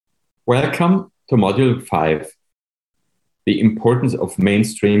Welcome to Module 5, the importance of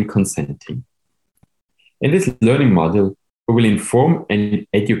mainstream consenting. In this learning module, we will inform and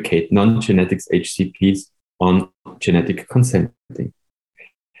educate non-genetics HCPs on genetic consenting.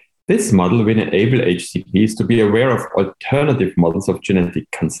 This model will enable HCPs to be aware of alternative models of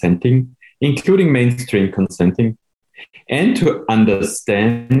genetic consenting, including mainstream consenting, and to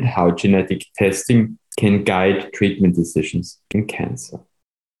understand how genetic testing can guide treatment decisions in cancer.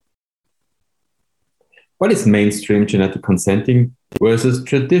 What is mainstream genetic consenting versus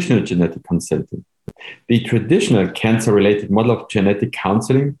traditional genetic consenting? The traditional cancer-related model of genetic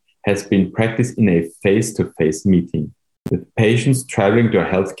counseling has been practiced in a face-to-face meeting, with patients traveling to a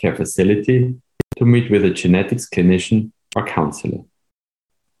healthcare facility to meet with a genetics clinician or counselor.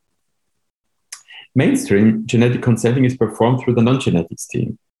 Mainstream genetic consenting is performed through the non-genetics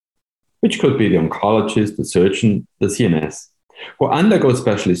team, which could be the oncologist, the surgeon, the CNS, who undergo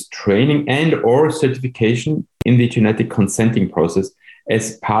specialist training and or certification in the genetic consenting process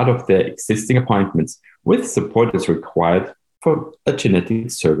as part of their existing appointments, with support as required for a genetic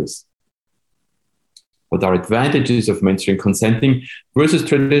service. What are advantages of mainstream consenting versus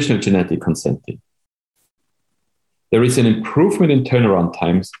traditional genetic consenting? There is an improvement in turnaround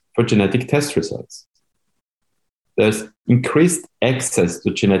times for genetic test results. There's increased access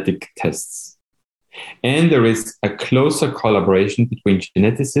to genetic tests. And there is a closer collaboration between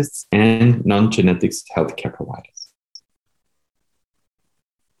geneticists and non-genetics healthcare providers.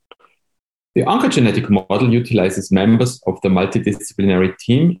 The oncogenetic model utilizes members of the multidisciplinary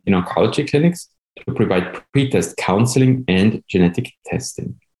team in oncology clinics to provide pre-test counseling and genetic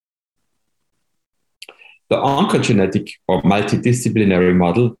testing. The oncogenetic or multidisciplinary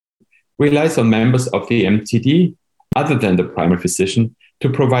model relies on members of the MTD, other than the primary physician, to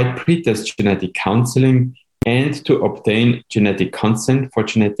provide pre-test genetic counseling and to obtain genetic consent for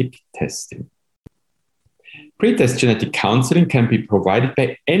genetic testing. Pre-test genetic counseling can be provided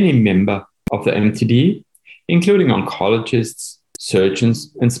by any member of the MTD, including oncologists,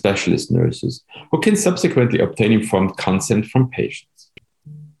 surgeons, and specialist nurses, who can subsequently obtain informed consent from patients.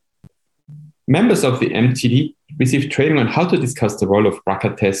 Members of the MTD receive training on how to discuss the role of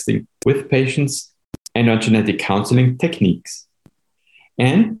BRCA testing with patients and on genetic counseling techniques.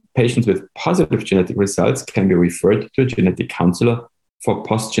 And patients with positive genetic results can be referred to a genetic counselor for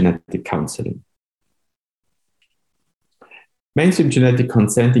post-genetic counseling. Mainstream genetic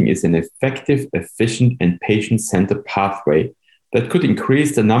consenting is an effective, efficient, and patient-centered pathway that could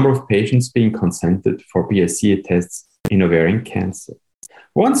increase the number of patients being consented for BRCA tests in ovarian cancer.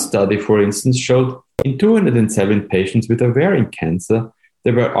 One study, for instance, showed in 207 patients with ovarian cancer,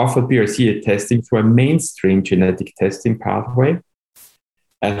 they were offered BRCA testing through a mainstream genetic testing pathway,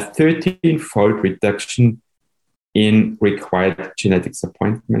 a 13-fold reduction in required genetics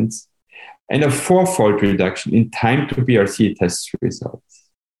appointments, and a 4-fold reduction in time to BRCA test results.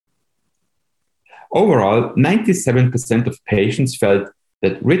 Overall, 97% of patients felt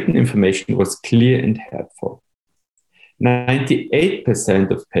that written information was clear and helpful.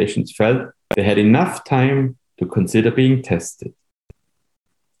 98% of patients felt they had enough time to consider being tested.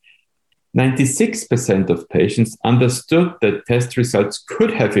 96% of patients understood that test results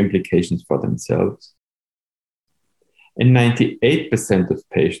could have implications for themselves. And 98% of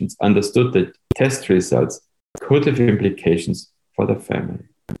patients understood that test results could have implications for the family.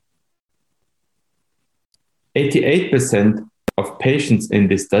 88% of patients in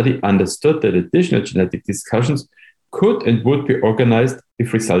this study understood that additional genetic discussions could and would be organized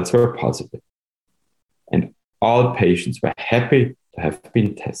if results were positive. And all patients were happy to have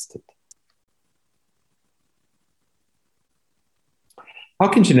been tested. How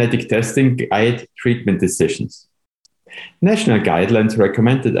can genetic testing guide treatment decisions? National guidelines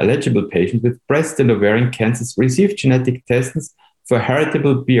recommend that eligible patients with breast and ovarian cancers receive genetic tests for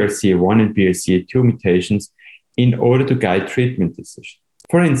heritable BRCA1 and BRCA2 mutations in order to guide treatment decisions.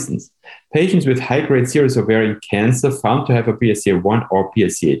 For instance, patients with high-grade serous ovarian cancer found to have a BRCA1 or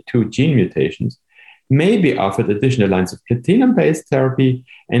BRCA2 gene mutations may be offered additional lines of platinum-based therapy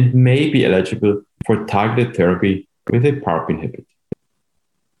and may be eligible for targeted therapy with a PARP inhibitor.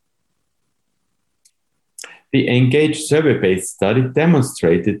 The ENGAGE survey-based study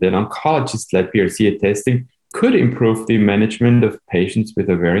demonstrated that oncologist-led BRCA testing could improve the management of patients with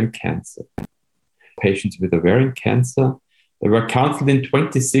ovarian cancer. Patients with ovarian cancer, they were counseled in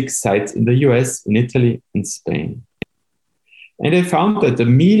 26 sites in the US, in Italy, and Spain. And they found that the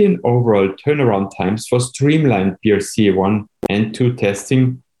median overall turnaround times for streamlined BRCA1 and 2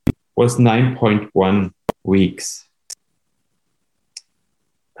 testing was 9.1 weeks.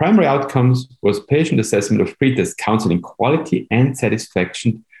 Primary outcomes was patient assessment of pre-test counseling quality and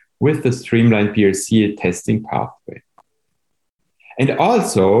satisfaction with the streamlined BRCA testing pathway. And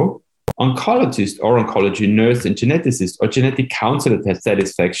also, oncologists or oncology nurse and geneticist or genetic counselor have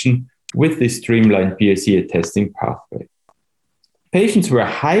satisfaction with the streamlined BRCA testing pathway. Patients were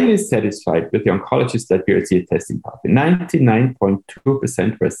highly satisfied with the oncologist-led BRCA testing pathway.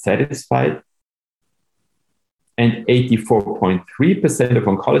 99.2% were satisfied, and 84.3% of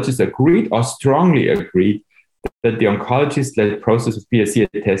oncologists agreed or strongly agreed that the oncologist-led process of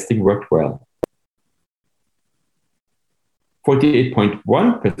BRCA testing worked well.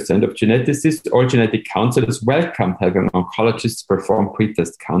 48.1% of geneticists or genetic counselors welcomed having oncologists perform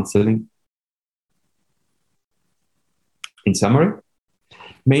pretest counseling. In summary,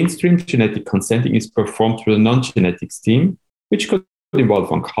 mainstream genetic consenting is performed through the non-genetics team, which could involve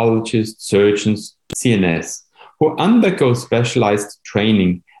oncologists, surgeons, CNS, who undergo specialized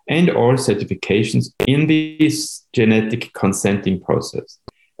training and or certifications in this genetic consenting process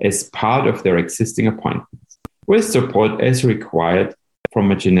as part of their existing appointments, with support as required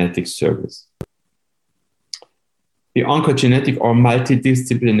from a genetic service. The oncogenetic or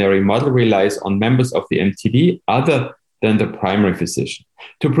multidisciplinary model relies on members of the MTD other than the primary physician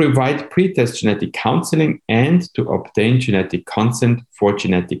to provide pretest genetic counseling and to obtain genetic consent for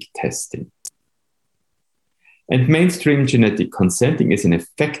genetic testing. And mainstream genetic consenting is an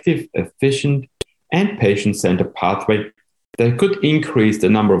effective, efficient, and patient-centered pathway that could increase the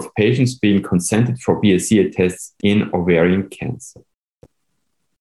number of patients being consented for BRCA tests in ovarian cancer.